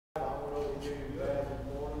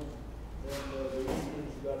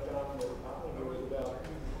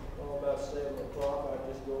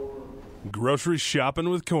Grocery shopping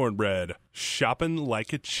with Cornbread. Shopping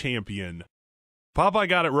like a champion. Popeye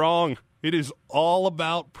got it wrong. It is all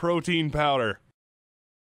about protein powder.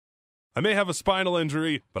 I may have a spinal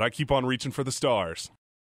injury, but I keep on reaching for the stars.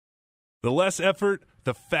 The less effort,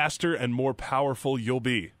 the faster and more powerful you'll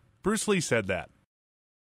be. Bruce Lee said that.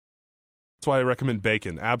 That's why I recommend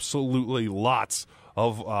bacon. Absolutely lots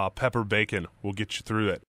of pepper bacon will get you through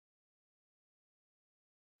it.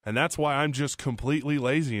 And that's why I'm just completely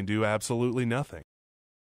lazy and do absolutely nothing.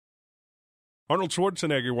 Arnold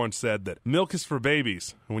Schwarzenegger once said that milk is for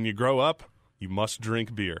babies, and when you grow up, you must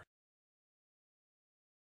drink beer.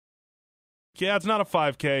 Yeah, it's not a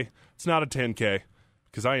 5K, it's not a 10K,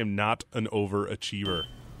 because I am not an overachiever.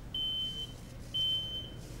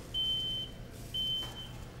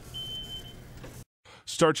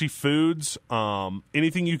 Starchy foods,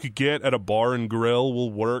 anything you could get at a bar and grill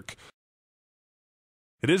will work.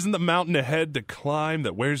 It isn't the mountain ahead to climb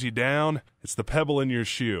that wears you down, it's the pebble in your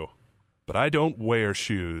shoe. But I don't wear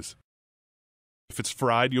shoes. If it's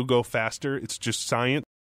fried, you'll go faster. It's just science.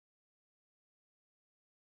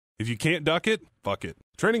 If you can't duck it, fuck it.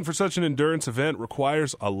 Training for such an endurance event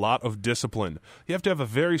requires a lot of discipline. You have to have a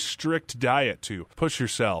very strict diet to push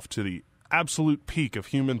yourself to the absolute peak of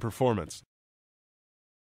human performance.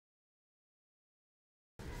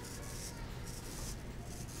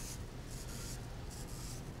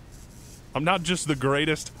 I'm not just the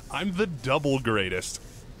greatest, I'm the double greatest.